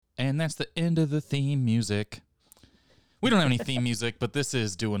And that's the end of the theme music. We don't have any theme music, but this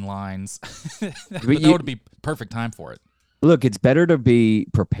is doing lines. That would be perfect time for it. Look, it's better to be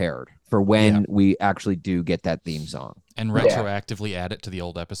prepared for when we actually do get that theme song. And retroactively add it to the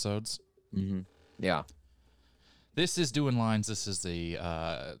old episodes. Mm-hmm. Yeah. This is Doing Lines. This is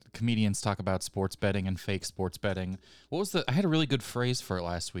the comedians talk about sports betting and fake sports betting. What was I had a really good phrase for it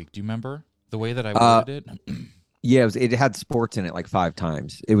last week. Do you remember the way that I worded it? Yeah, it had sports in it like 5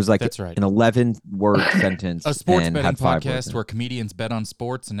 times. It was like That's right. An 11-word sentence. A sports betting podcast where comedians bet on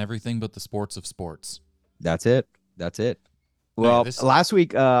sports and everything but the sports of sports. That's it. Well, last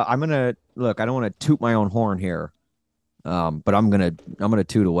week, I'm gonna look. I don't want to toot my own horn here, but I'm gonna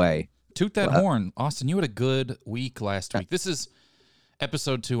toot away. Toot that horn, Austin. You had a good week last week. This is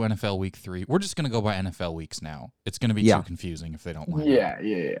episode 2, NFL Week 3. We're just gonna go by NFL weeks now. It's gonna be too confusing if they don't like it.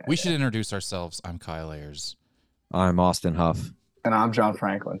 Yeah. We should introduce ourselves. I'm Kyle Ayers. I'm Austin Huff, and I'm John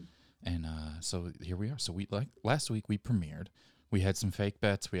Franklin. And so here we are. So last week we premiered. We had some fake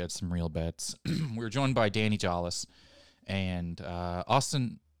bets. We had some real bets. We were joined by Danny Jollis. And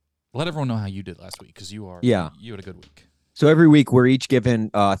Austin, let everyone know how you did last week because you had a good week. So every week we're each given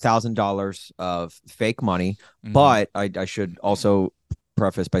 $1,000 of fake money, but I should also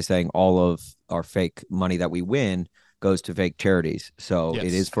preface by saying all of our fake money that we win goes to fake charities. So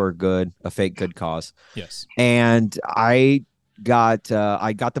it is for a fake good cause. Yes. And I got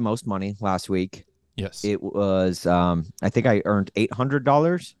the most money last week. Yes. It was I think I earned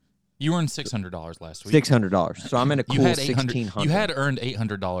 $800. You earned $600 last week. $600. So I'm in a cool $1,600. You had earned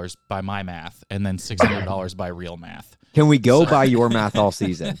 $800 by my math and then $600 by real math. Can we go by your math all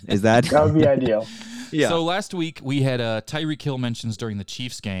season? Is that would be ideal? Yeah. So last week we had Tyreek Hill mentions during the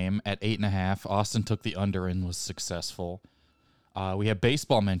Chiefs game at 8.5. Austin took the under and was successful. We had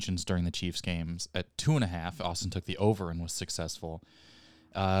baseball mentions during the Chiefs games at 2.5. Austin took the over and was successful.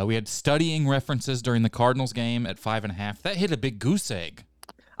 We had studying references during the Cardinals game at 5.5. That hit a big goose egg.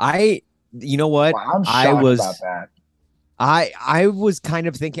 You know what? Wow, I'm shocked about that. I was kind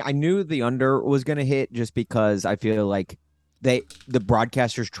of thinking, I knew the under was going to hit just because I feel like the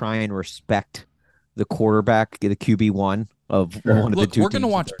broadcasters try and respect the quarterback, the QB1 of one of the two. We're going to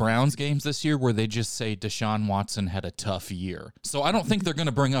watch Browns games this year where they just say Deshaun Watson had a tough year. So I don't think they're going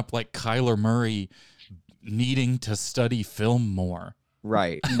to bring up like Kyler Murray needing to study film more.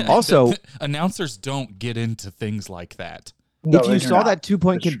 Right. Also, announcers don't get into things like that. No, if you saw that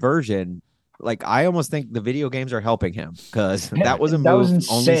 2-point conversion, like I almost think the video games are helping him because that was a move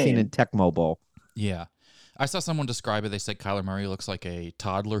only seen in Tecmo Bowl. Yeah. I saw someone describe it. They said Kyler Murray looks like a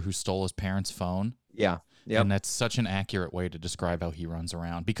toddler who stole his parents' phone. Yeah. Yep. And that's such an accurate way to describe how he runs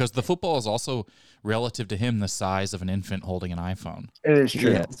around because the football is also relative to him the size of an infant holding an iPhone. It is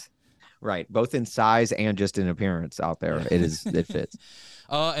true. Yes. Right. Both in size and just in appearance out there. It fits.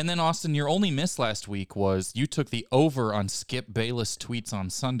 And then, Austin, your only miss last week was you took the over on Skip Bayless tweets on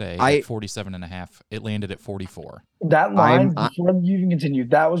Sunday at 47.5. It landed at 44. That line, before you even continue,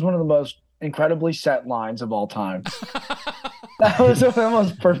 that was one of the most incredibly set lines of all time. That was one of the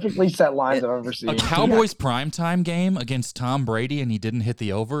most perfectly set lines I've ever seen. A Cowboys primetime game against Tom Brady and he didn't hit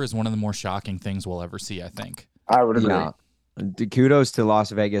the over is one of the more shocking things we'll ever see, I think. I would agree. Yeah. Kudos to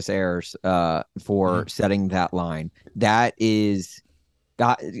Las Vegas Airs for setting that line. That is...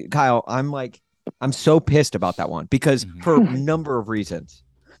 Kyle, I'm so pissed about that one because for a number of reasons.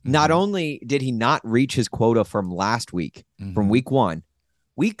 Not only did he not reach his quota from last week, from week 1,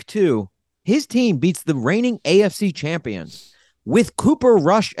 week 2, his team beats the reigning AFC champions with Cooper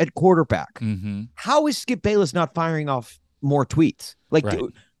Rush at quarterback. How is Skip Bayless not firing off more tweets? Like,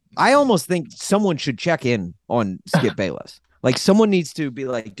 I almost think someone should check in on Skip Bayless. Like, someone needs to be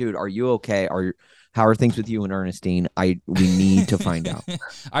like, dude, are you okay? How are things with you and Ernestine? We need to find out.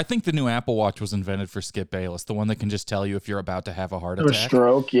 I think the new Apple Watch was invented for Skip Bayless, the one that can just tell you if you're about to have a heart attack. A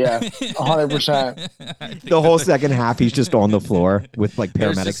stroke, yeah, 100%. The whole second half, he's just on the floor with like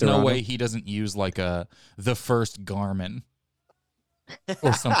paramedics around. There's no way he doesn't use like the first Garmin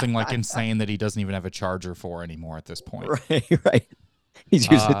or something like insane that he doesn't even have a charger for anymore at this point. Right. He's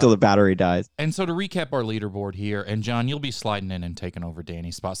using it till the battery dies. And so to recap our leaderboard here, and John, you'll be sliding in and taking over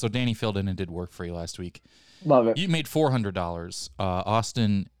Danny's spot. So Danny filled in and did work for you last week. Love it. You made $400.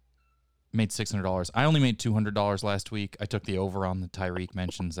 Austin made $600. I only made $200 last week. I took the over on the Tyreek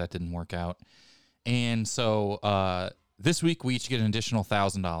mentions. That didn't work out. And so this week we each get an additional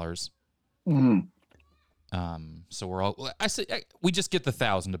 $1,000. So we're all. We just get the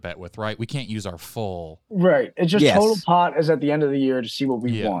 1,000 to bet with, right? We can't use our full. Right. It's just total pot is at the end of the year to see what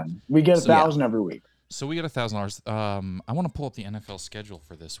we won. We get 1,000 every week. So we get $1,000. I want to pull up the NFL schedule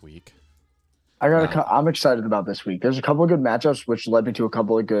for this week. I'm excited about this week. There's a couple of good matchups, which led me to a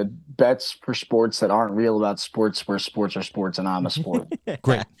couple of good bets for sports that aren't real about sports, where sports are sports and I'm a sport.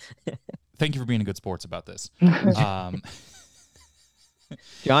 Great. Thank you for being a good sports about this.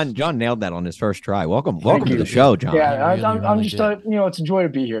 John nailed that on his first try. Welcome to the show, John. Yeah, I'm just did. it's a joy to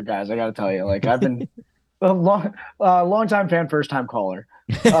be here, guys. I got to tell you, like I've been a long time fan, first time caller.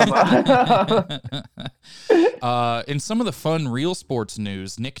 In some of the fun real sports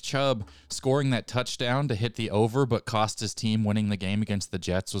news, Nick Chubb scoring that touchdown to hit the over but cost his team winning the game against the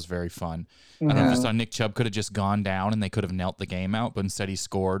Jets was very fun. I don't know if you saw Nick Chubb could have just gone down and they could have knelt the game out, but instead he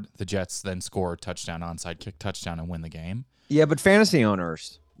scored. The Jets then score a touchdown, onside kick touchdown, and win the game. Yeah, but fantasy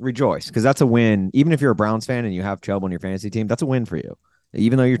owners rejoice because that's a win. Even if you're a Browns fan and you have Chubb on your fantasy team, that's a win for you.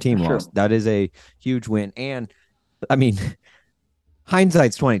 Even though your team lost, that is a huge win. And I mean,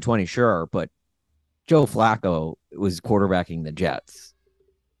 hindsight's 20/20, sure, but Joe Flacco was quarterbacking the Jets.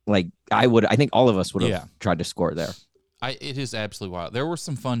 Like I think all of us would have tried to score there. It is absolutely wild. There were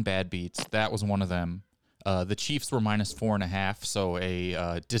some fun bad beats. That was one of them. The Chiefs were -4.5, so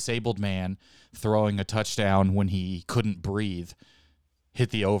a disabled man throwing a touchdown when he couldn't breathe hit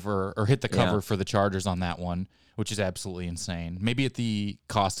the over or hit the cover for the Chargers on that one, which is absolutely insane. Maybe at the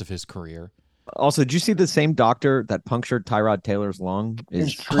cost of his career. Also, did you see the same doctor that punctured Tyrod Taylor's lung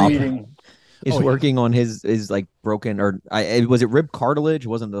is working on his like broken was it rib cartilage? It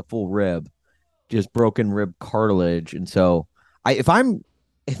wasn't the full rib, just broken rib cartilage. And so if I'm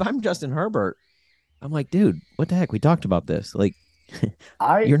Justin Herbert, I'm like, dude, what the heck? We talked about this. Like,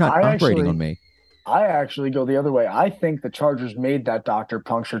 you're not operating on me. I actually go the other way. I think the Chargers made that doctor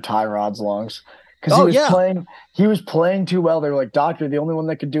puncture Tyrod's lungs because he was playing too well. They were like, doctor, the only one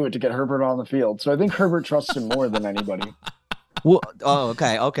that could do it to get Herbert on the field. So I think Herbert trusts him more than anybody. Well,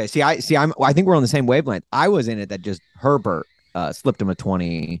 okay. See, I think we're on the same wavelength. I was in it that just Herbert slipped him a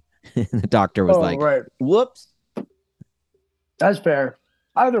 20, and the doctor was right. Whoops. That's fair.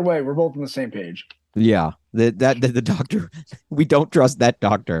 Either way, we're both on the same page. Yeah, the doctor, we don't trust that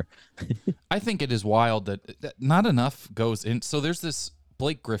doctor. I think it is wild that not enough goes in. So there's this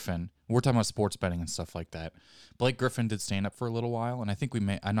Blake Griffin. We're talking about sports betting and stuff like that. Blake Griffin did stand up for a little while, and I think we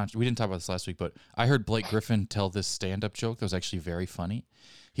didn't talk about this last week, but I heard Blake Griffin tell this stand up joke that was actually very funny.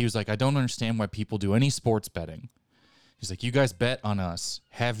 He was like, I don't understand why people do any sports betting. He's like, you guys bet on us.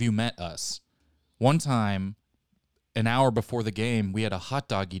 Have you met us? One time, an hour before the game, we had a hot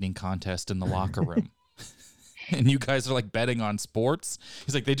dog eating contest in the locker room. And you guys are like betting on sports?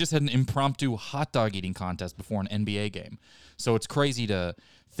 He's like, they just had an impromptu hot dog eating contest before an NBA game. So it's crazy to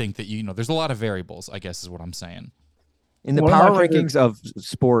think that, there's a lot of variables, I guess is what I'm saying. In the power rankings of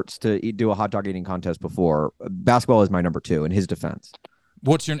sports to do a hot dog eating contest before, basketball is my number 2 in his defense.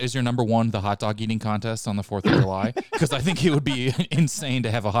 Is your number 1 the hot dog eating contest on the 4th of July? Because I think it would be insane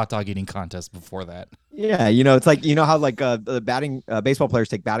to have a hot dog eating contest before that. Yeah, it's like how like the batting baseball players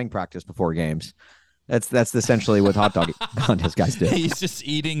take batting practice before games. That's essentially what hot dog contest guys do. He's just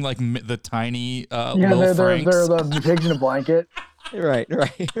eating like the tiny they're the pigs in a blanket. Right.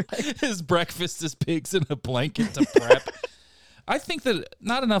 His breakfast is pigs in a blanket to prep. I think that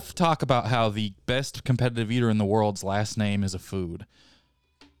not enough talk about how the best competitive eater in the world's last name is a food.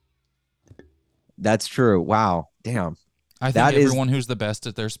 That's true. Wow. Damn. I think everyone who's the best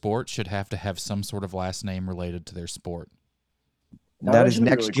at their sport should have to have some sort of last name related to their sport. That is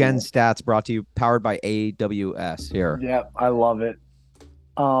Next really Gen cool. Stats brought to you, powered by AWS here. Yeah, I love it.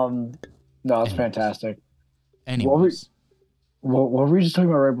 No, it's fantastic. Anyways. What were we just talking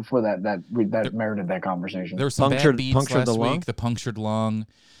about right before that merited that conversation? There were some bad beats last week. The punctured lung.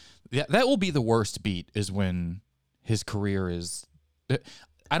 Yeah, that will be the worst beat is when his career is...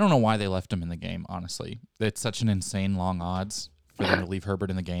 I don't know why they left him in the game, honestly. It's such an insane long odds for them to leave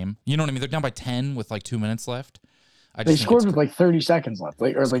Herbert in the game. You know what I mean? They're down by 10 with like 2 minutes left. They scored with like 30 seconds left,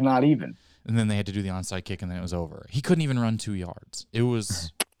 or like not even. And then they had to do the onside kick, and then it was over. He couldn't even run 2 yards. It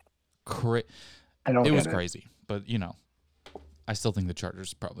was crazy. But, I still think the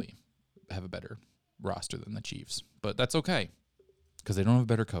Chargers probably have a better roster than the Chiefs. But that's okay, because they don't have a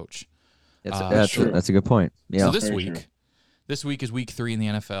better coach. That's a good point. Yeah. So this week is week 3 in the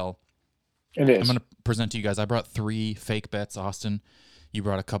NFL. It is. I'm going to present to you guys. I brought 3 fake bets, Austin. You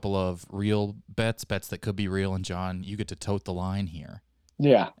brought a couple of real bets that could be real, and John, you get to tote the line here.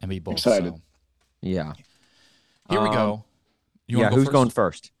 Yeah. And be both. Excited. So. Yeah. Here we go. Who's going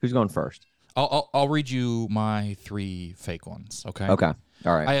first? Who's going first? I'll read you my 3 fake ones, okay? Okay.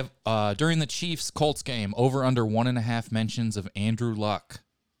 All right. I have during the Chiefs-Colts game, over under 1.5 mentions of Andrew Luck.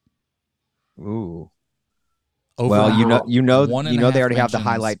 Ooh. Well, you know they already have the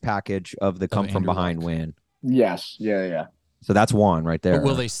highlight package of the come from behind win. Yes. Yeah. So that's one right there. But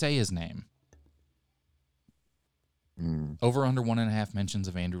will they say his name? Over under 1.5 mentions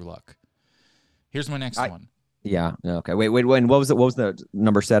of Andrew Luck. Here's my next one. Yeah. Okay. Wait. What was the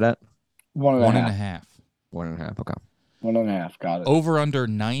number set at? 1.5. 1.5. Okay. 1.5. Got it. Over under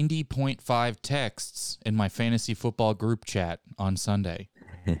 90.5 texts in my fantasy football group chat on Sunday.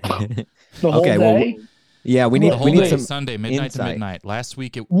 The whole day? Well, yeah, we need some Sunday, midnight insight. to midnight. Last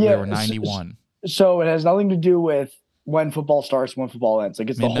week there were 91. So it has nothing to do with when football starts, when football ends. Like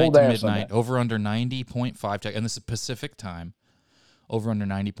it's midnight the whole day to of Sunday. midnight. Over under 90.5 texts, and this is Pacific time. Over under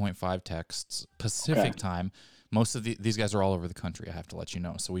 90.5 texts Pacific time. Most of these guys are all over the country. I have to let you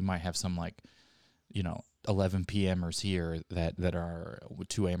know. So we might have some 11 p.m.ers here that are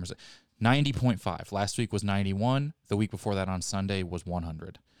 2 a.m.ers. 90.5. Last week was 91. The week before that on Sunday was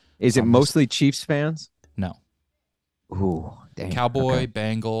 100. Is it mostly Chiefs fans? No. Ooh, dang. Cowboy, Okay.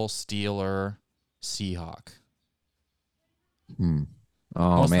 Bengal, Steeler, Seahawk. Oh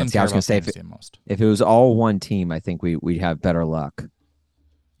Most man, of them see, I was care gonna about say fantasy most. if it was all one team, I think we'd have better luck.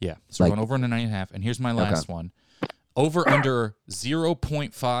 Yeah, so we're going over under 9.5, and here's my last one. Over under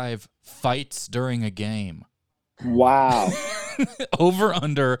 0.5 fights during a game. Wow. Over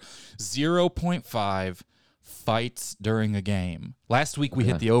under 0.5 fights during a game. Last week we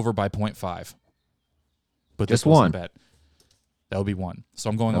hit the over by 0.5. But Just this wasn't one. a bet. That would be one. So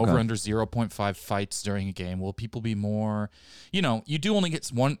I'm going over under 0.5 fights during a game. Will people be more, you do only get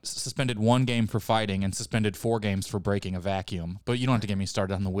suspended 1 game for fighting and suspended 4 games for breaking a vacuum. But you don't have to get me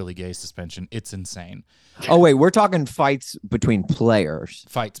started on the Willie Gay suspension. It's insane. Oh wait, we're talking fights between players.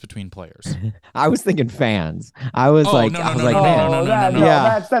 Fights between players. I was thinking fans. I was No.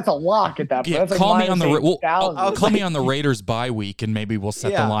 That's a lock at that point. Yeah, That's call like me on the call me on the Raiders bye week, and maybe we'll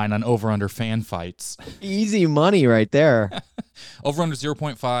set the line on over under fan fights. Easy money right there. Over under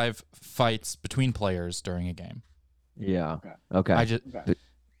 0.5 fights between players during a game. Yeah. Okay.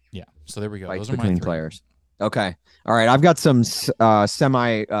 Yeah. So there we go. Fights Those are my between 3. players. Okay. All right. I've got some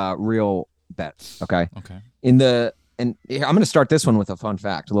semi real bets. Okay. Okay. And here, I'm going to start this one with a fun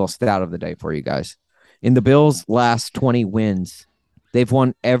fact, a little stat of the day for you guys. In the Bills' last 20 wins, they've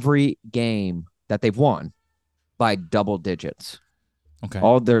won every game that they've won by double digits. Okay.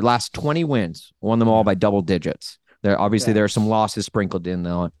 All their last 20 wins, won them all by double digits. There are some losses sprinkled in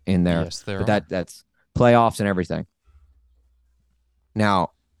there. Yes, there but that's playoffs and everything.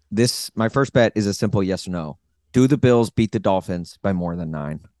 Now, my first bet is a simple yes or no. Do the Bills beat the Dolphins by more than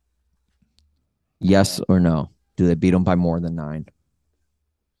 9? Yes or no? Do they beat them by more than 9?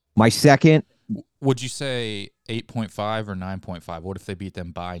 My second. Would you say 8.5 or 9.5? What if they beat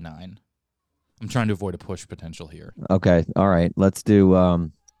them by 9? I'm trying to avoid a push potential here. Okay. All right. Let's do.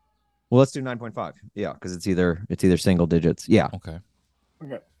 Let's do 9.5. Yeah, because it's either single digits. Yeah. Okay.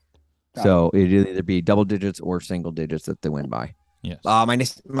 So it'd either be double digits or single digits that they win by. Yes.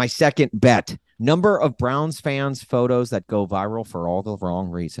 My second bet: number of Browns fans photos that go viral for all the wrong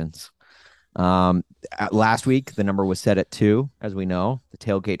reasons. Last week the number was set at 2, as we know. The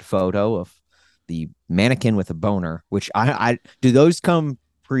tailgate photo of the mannequin with a boner, which I do those come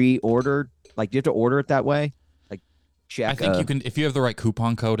pre-ordered? Like, do you have to order it that way? Check. I think you can, if you have the right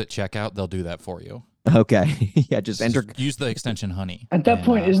coupon code at checkout, they'll do that for you. Okay. Yeah, just enter. Use the extension honey. At that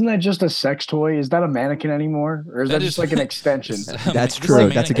point, isn't that just a sex toy? Is that a mannequin anymore? Or is that just like an extension? That's true.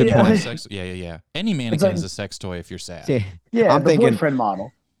 That's a good point. Yeah. Any mannequin is a sex toy if you're sad. Yeah, I'm thinking boyfriend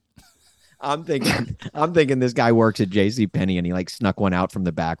model. I'm thinking this guy works at JCPenney and he snuck one out from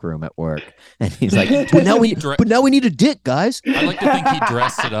the back room at work. And he's like, but now we need a dick, guys. I like to think he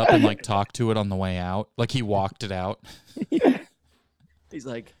dressed it up and talked to it on the way out. Like he walked it out. He's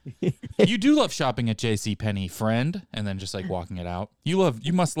like, you do love shopping at JCPenney, friend, and then just walking it out. You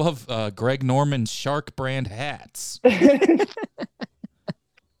must love Greg Norman's Shark brand hats.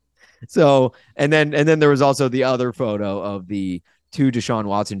 So, and then there was also the other photo of the 2 Deshaun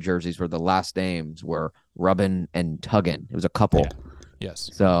Watson jerseys where the last names were rubbing and tugging. It was a couple. Yeah. Yes.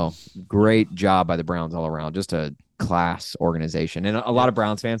 So great job by the Browns all around. Just a class organization. And a lot of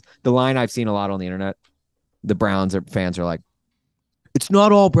Browns fans, the line I've seen a lot on the internet, the Browns fans are like, it's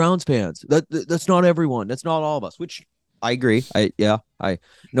not all Browns fans. That's not everyone. That's not all of us, which I agree. I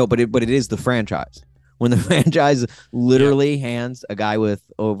know, but it is the franchise. When the franchise literally hands a guy with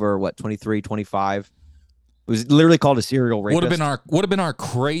over 23, 25, it was literally called a serial rapist. Would have been our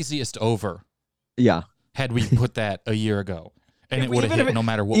craziest over. Yeah. Had we put that a year ago. And it would have hit no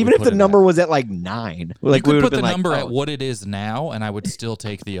matter what. Even if the number was at 9. You could put the number at what it is now, and I would still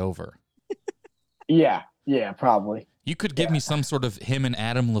take the over. Yeah, probably. You could give me some sort of him and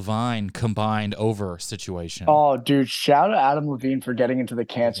Adam Levine combined over situation. Oh, dude, shout out Adam Levine for getting into the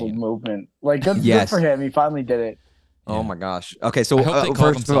canceled movement. Good for him. He finally did it. Oh my gosh. Okay, so I hope they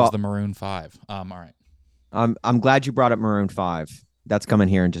call themselves the Maroon 5. All right. I'm glad you brought up Maroon 5. That's coming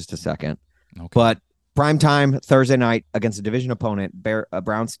here in just a second. Okay. But prime time Thursday night against a division opponent,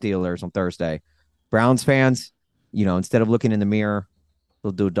 Browns Steelers on Thursday. Browns fans, instead of looking in the mirror,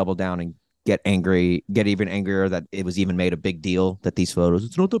 they'll do a double down and get angry, get even angrier that it was even made a big deal that these photos.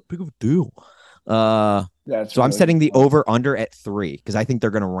 It's not that big of a deal. So really I'm setting the over under at 3 because I think they're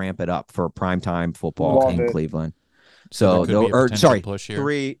going to ramp it up for primetime football in Cleveland. So push here.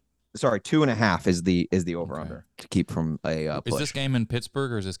 2.5 is the over under to keep from a push. Is this game in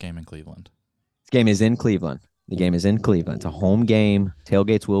Pittsburgh or is this game in Cleveland? This game is in Cleveland. The game is in Cleveland. It's a home game.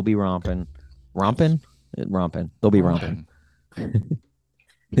 Tailgates will be romping. Romping. They'll be romping.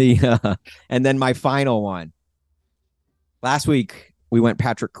 And then my final one. Last week we went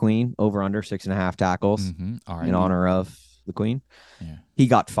Patrick Queen over under 6.5 tackles in honor of the Queen. Yeah. He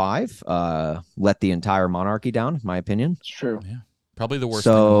got 5. Let the entire monarchy down, in my opinion. It's true. Yeah. Probably the worst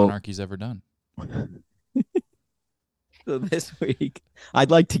thing the monarchy's ever done. So this week,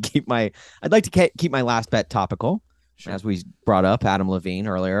 I'd like to keep my last bet topical, as we brought up Adam Levine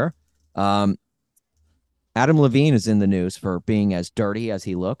earlier. Adam Levine is in the news for being as dirty as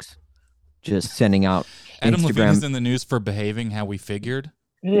he looks, just sending out Adam Instagram. Levine is in the news for behaving how we figured.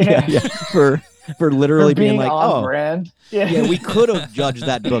 Yeah. for literally being like, on brand. Yeah, we could have judged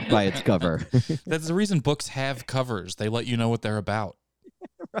that book by its cover. That's the reason books have covers. They let you know what they're about.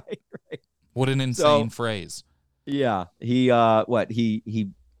 Right. What an insane phrase. Yeah, he had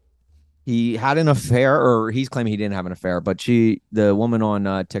an affair, or he's claiming he didn't have an affair, but the woman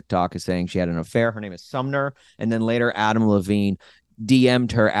on TikTok is saying she had an affair. Her name is Sumner, and then later Adam Levine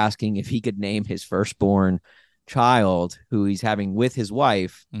DM'd her asking if he could name his firstborn child, who he's having with his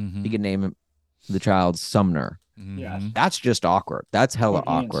wife. He could name the child Sumner. Yeah, that's just awkward. That's hella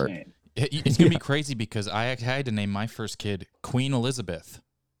awkward. Insane. It's gonna be crazy because I had to name my first kid Queen Elizabeth.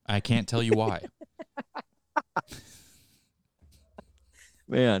 I can't tell you why.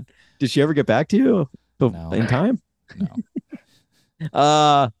 Man, did she ever get back to you in time?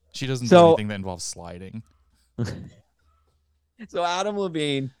 No. She doesn't do anything that involves sliding. So Adam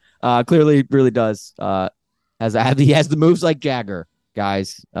Levine clearly really does he has the moves like Jagger,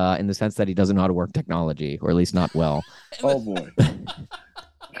 guys, in the sense that he doesn't know how to work technology, or at least not well. Oh boy.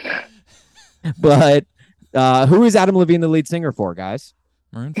 But who is Adam Levine the lead singer for, guys?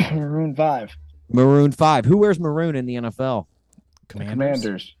 Maroon 5. Maroon 5. Maroon 5. Who wears maroon in the NFL?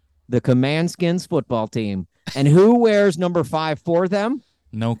 Commanders. The Commandskins football team. And who wears number 5 for them?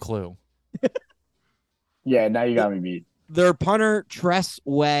 No clue. Yeah, now you got me beat. They're Punter Tress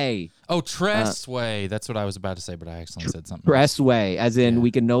Way. Oh, Tress Way. That's what I was about to say, but I accidentally said something. Tress Way, as in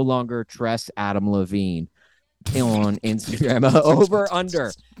we can no longer tress Adam Levine on Instagram. Over,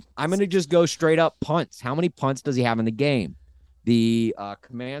 under. I'm going to just go straight up punts. How many punts does he have in the game? The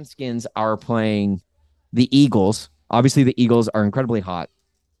Commandskins are playing the Eagles. Obviously, the Eagles are incredibly hot.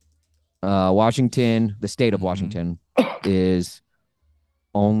 Washington, the state of Washington, is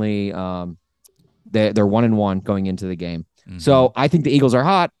only they're 1-1 going into the game. So I think the Eagles are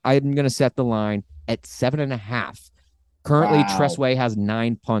hot. I'm going to set the line at 7.5. Currently, Tress Way has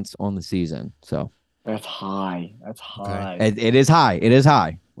 9 punts on the season. So that's high. Okay. It is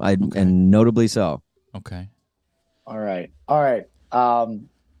high. And notably so. Okay. All right.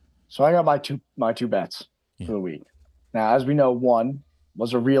 So I got my two bets for the week. Now, as we know, one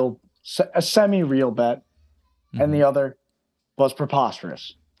was a semi-real bet, and the other was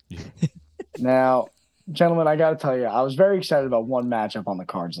preposterous. Yeah. Now, gentlemen, I got to tell you, I was very excited about one matchup on the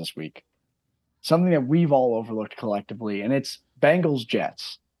cards this week. Something that we've all overlooked collectively, and it's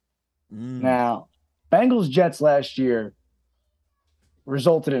Bengals-Jets. Now, Bengals-Jets last year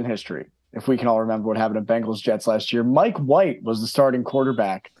resulted in history. If we can all remember what happened to Bengals-Jets last year, Mike White was the starting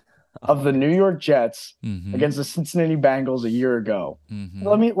quarterback of the New York Jets against the Cincinnati Bengals a year ago.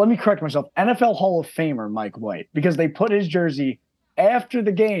 Let me correct myself. NFL Hall of Famer Mike White, because they put his jersey after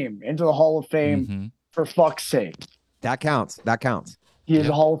the game into the Hall of Fame for fuck's sake. That counts. He is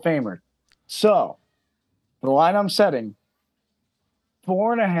a Hall of Famer. So the line I'm setting,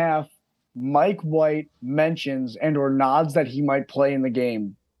 4.5 Mike White mentions and or nods that he might play in the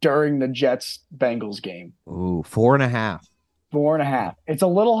game during the Jets-Bengals game. Ooh, 4.5. 4.5. It's a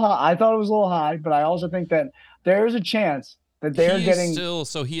little high. I thought it was a little high, but I also think that there is a chance that they're getting.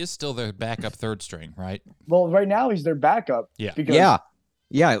 He is still their backup third string, right? Well, right now he's their backup. Yeah.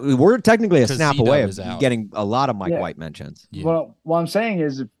 Yeah. We're technically a snap away of out. Getting a lot of Mike White mentions. Yeah. Well, what I'm saying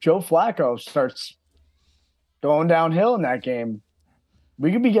is, if Joe Flacco starts going downhill in that game,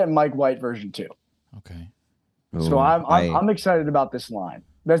 we could be getting Mike White version 2. Okay. So I'm excited about this line.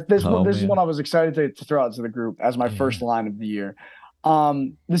 This is what I was excited to throw out to the group as my first line of the year.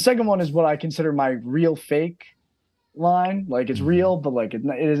 The second one is what I consider my real fake line. Like it's real, but like it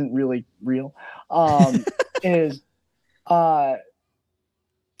isn't really real. Is I'm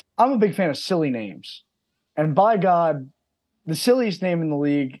a big fan of silly names, and by God, the silliest name in the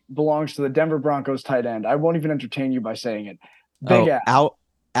league belongs to the Denver Broncos tight end. I won't even entertain you by saying it. Big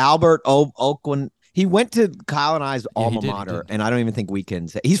Albert Okwuegbunam. He went to Kyle and I's alma mater, and I don't even think we can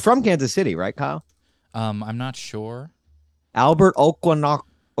say he's from Kansas City, right, Kyle? I'm not sure. Albert Okwuegbunam.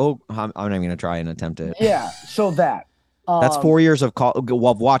 I'm not even going to try and attempt it. Yeah, so that's 4 years of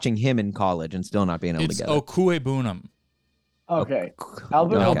watching him in college and still not being able to get it. Okwuegbunam. Okay,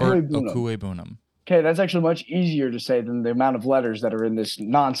 Albert Okwuegbunam. Okay, that's actually much easier to say than the amount of letters that are in this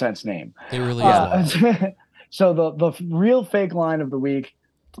nonsense name. It really is. So the real fake line of the week.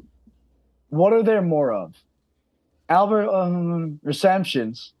 What are there more of? Albert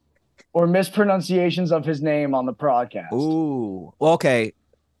Receptions or mispronunciations of his name on the broadcast? Ooh. Well, okay.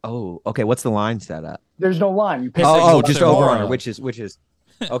 Oh, okay. What's the line set up? There's no line. You pick just over under, which is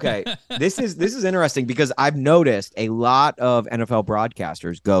okay. This is interesting because I've noticed a lot of NFL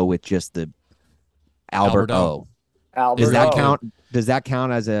broadcasters go with just the Albert O. Does that count? Does that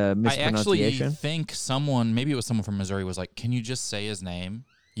count as a mispronunciation? I actually think maybe it was someone from Missouri, was like, "Can you just say his name?"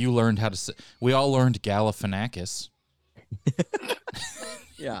 You learned how to say. We all learned Galifianakis.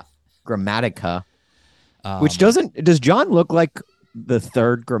 Yeah, Grammatica. Which does John look like the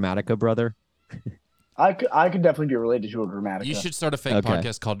third Grammatica brother? I could definitely be related to a Grammatica. You should start a fake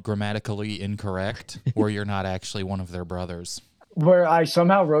podcast called Grammatically Incorrect, where you're not actually one of their brothers. Where I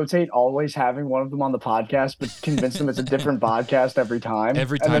somehow rotate always having one of them on the podcast, but convince them it's a different podcast every time.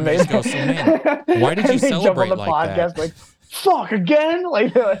 Every time they just go, so man, why did you celebrate jump on the podcast that? Like, fuck again?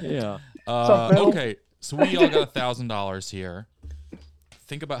 Like, yeah. Okay, so we all got $1,000 here.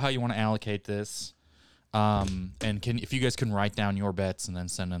 Think about how you want to allocate this, and if you guys can write down your bets and then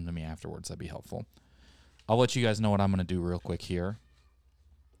send them to me afterwards, that'd be helpful. I'll let you guys know what I'm going to do real quick here.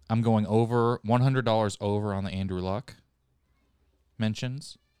 I'm going over $100 over on the Andrew Luck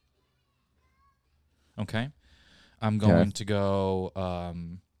mentions. Okay. I'm going to go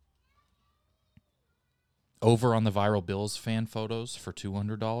over on the viral Bills fan photos for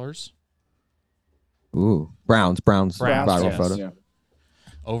 $200. Ooh, Browns viral photos. Yeah.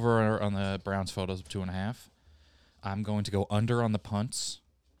 Over on the Browns photos of 2.5. I'm going to go under on the punts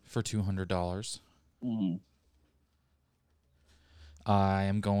for $200. I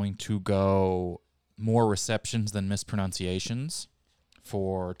am going to go more receptions than mispronunciations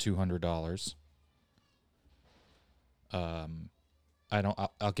for $200.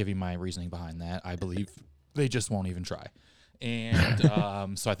 I'll give you my reasoning behind that. I believe they just won't even try.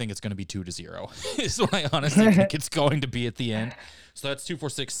 And so I think it's going to be 2-0 is what I honestly think it's going to be at the end. So that's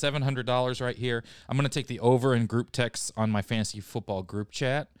 $700 right here. I'm going to take the over in group texts on my fantasy football group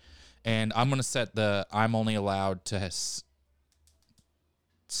chat. And I'm going to set I'm only allowed to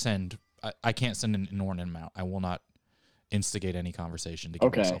send, I can't send an inordinate amount. I will not instigate any conversation to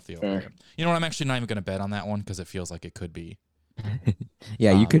give myself the over. You know what? I'm actually not even going to bet on that one because it feels like it could be.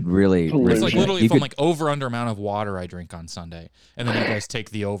 Yeah, you could really. It's like literally if I'm like over under amount of water I drink on Sunday, and then you guys take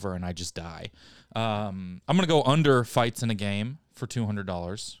the over and I just die. I'm going to go under fights in a game for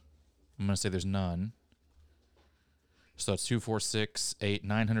 $200. I'm going to say there's none. So that's 2, 4, 6, 8,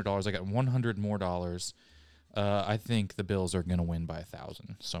 $900. I got $100 more dollars. I think the Bills are going to win by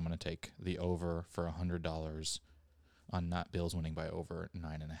 1,000. So I'm going to take the over for $100 on not Bills winning by over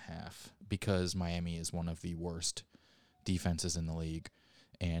 9.5 because Miami is one of the worst defenses in the league,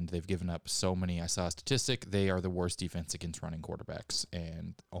 and they've given up so many. I saw a statistic. They are the worst defense against running quarterbacks,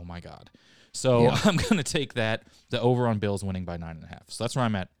 and oh my God. So I'm going to take the over on Bills winning by 9.5. So that's where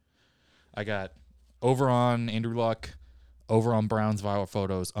I'm at. I got over on Andrew Luck, over on Brown's viral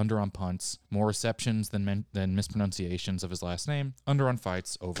photos, under on punts, more receptions than mispronunciations of his last name, under on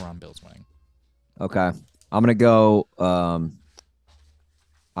fights, over on Bills winning. Okay. I'm going to go, I'm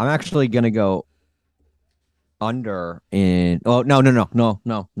actually going to go under in, no.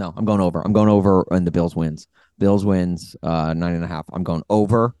 I'm going over. I'm going over in the Bills wins. Bills wins 9.5. I'm going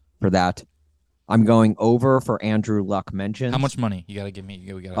over for that. I'm going over for Andrew Luck mentions. How much money? You got to give me.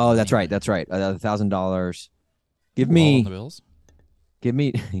 That's right. $1,000. Give me on the Bills. Give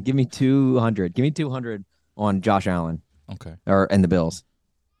me 200. Give me 200 on Josh Allen. Okay. And the Bills.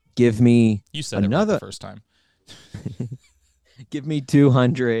 Give me You said another it right the first time. Give me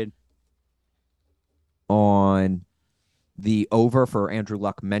 200 on the over for Andrew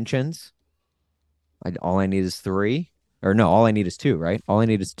Luck mentions. All I need is 3. Or no, all I need is 2, right? All I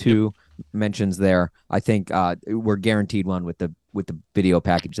need is 2 mentions there. I think we're guaranteed one with the video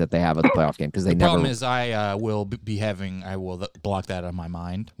package that they have of the playoff game because they never. Problem is, I will block that on my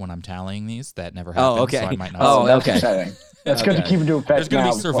mind when I'm tallying these. That never happens. Oh, okay. So I might not. Oh, that's okay. exciting. That's good to keep into effect. There's going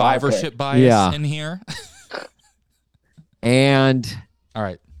to be survivorship bias in here. And all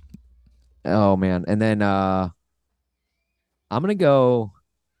right. Oh man, and then I'm gonna go.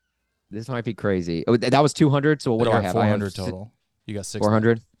 This might be crazy. Oh, that was 200. So what do I have? 400 total. You got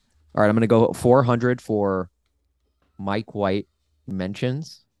 400. All right, I'm gonna go 400 for Mike White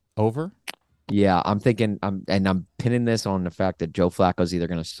mentions. Over. Yeah, I'm thinking. I'm pinning this on the fact that Joe Flacco's either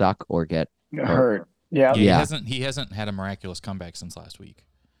gonna suck or get hurt. Yeah. He hasn't had a miraculous comeback since last week.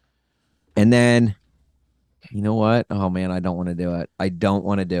 And then, you know what? Oh man, I don't want to do it.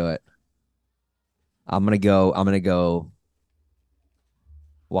 I'm gonna go.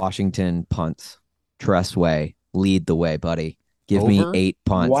 Washington punts. Tress Way. Lead the way, buddy. Give me 8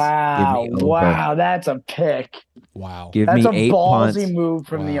 punts. Wow, that's a pick. Wow. That's me 8 punts. That's a ballsy move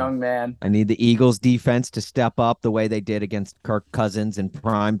from the young man. I need the Eagles defense to step up the way they did against Kirk Cousins in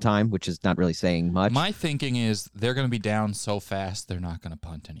prime time, which is not really saying much. My thinking is they're going to be down so fast they're not going to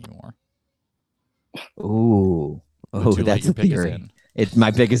punt anymore. Ooh. Oh, that's a theory.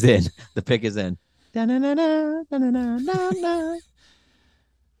 My pick is in. The pick is in.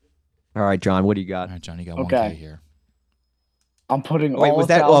 All right, John, what do you got? All right, John, you got 1K here. I'm putting wait, was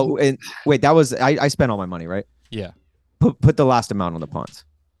that wait, that was I spent all my money, right? Yeah. Put the last amount on the punts.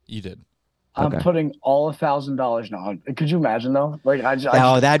 You did. I'm putting all $1,000 now. Could you imagine though? Like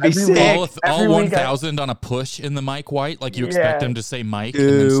that'd be sick. All 1,000 on a push in the Mike White. Like you expect them to say Mike and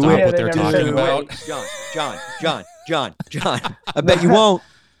then stop what they're talking about. John. I bet you won't.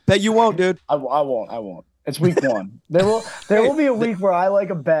 Dude. I won't. It's week 1. There will be a week where I like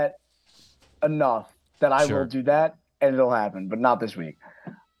a bet enough that I will do that and it'll happen, but not this week.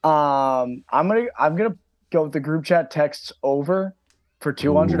 I'm gonna go with the group chat texts over for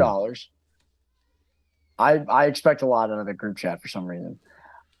 $200. I expect a lot out of the group chat for some reason.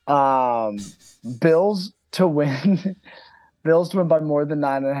 Bills to win by more than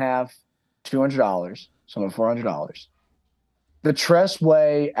 9.5, $200. So I'm at $400. The Tress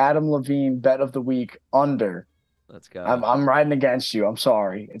Way Adam Levine bet of the week under. Let's go. I'm riding against you. I'm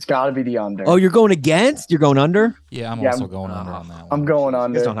sorry. It's got to be the under. Oh, you're going against? You're going under? Yeah, I'm also going under on that one. I'm going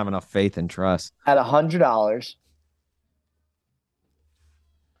under. You guys don't have enough faith and trust. At $100.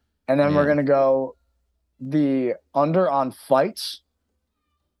 And then we're going to go the under on fights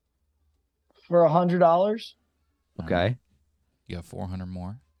for $100. Okay. You got 400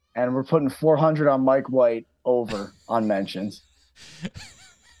 more. And we're putting 400 on Mike White over on mentions.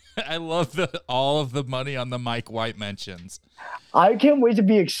 I love all of the money on the Mike White mentions. I can't wait to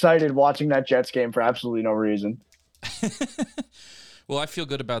be excited watching that Jets game for absolutely no reason. Well, I feel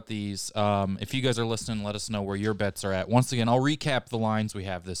good about these. If you guys are listening, let us know where your bets are at. Once again, I'll recap the lines we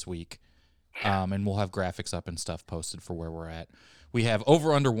have this week, and we'll have graphics up and stuff posted for where we're at. We have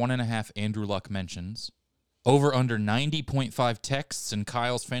over under 1.5 Andrew Luck mentions, over under 90.5 texts in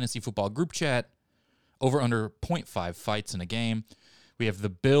Kyle's fantasy football group chat, over under 0.5 fights in a game. We have the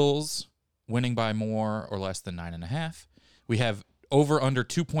Bills winning by more or less than 9.5. We have over under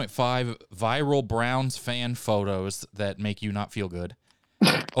 2.5 viral Browns fan photos that make you not feel good.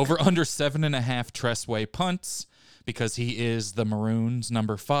 Over under 7.5 Tress Way punts because he is the Maroons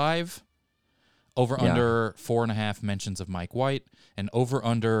number 5. Over under 4.5 mentions of Mike White, and over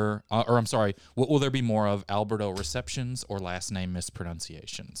under what will there be more of Alberto receptions or last name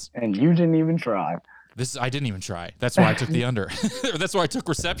mispronunciations? And you didn't even try. I didn't even try. That's why I took the under. That's why I took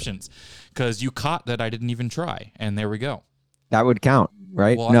receptions, because you caught that I didn't even try, and there we go. That would count,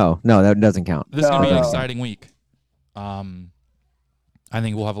 right? Well, no, that doesn't count. This is going to be an exciting week. I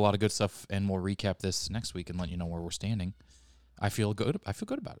think we'll have a lot of good stuff, and we'll recap this next week and let you know where we're standing. I feel good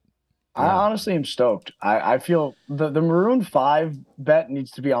about it. I honestly am stoked. I feel the Maroon 5 bet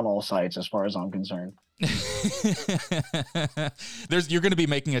needs to be on all sites as far as I'm concerned. You're going to be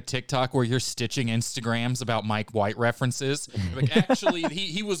making a TikTok where you're stitching Instagrams about Mike White references. Like, actually,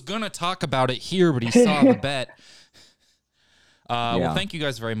 he was going to talk about it here, but he saw the bet. Well, thank you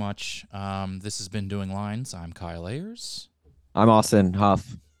guys very much. This has been Doing Lines. I'm Kyle Ayers. I'm Austin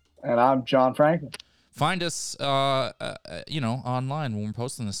Huff. And I'm John Franklin. Find us, online when we're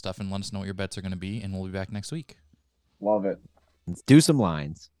posting this stuff, and let us know what your bets are going to be, and we'll be back next week. Love it. Let's do some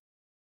lines.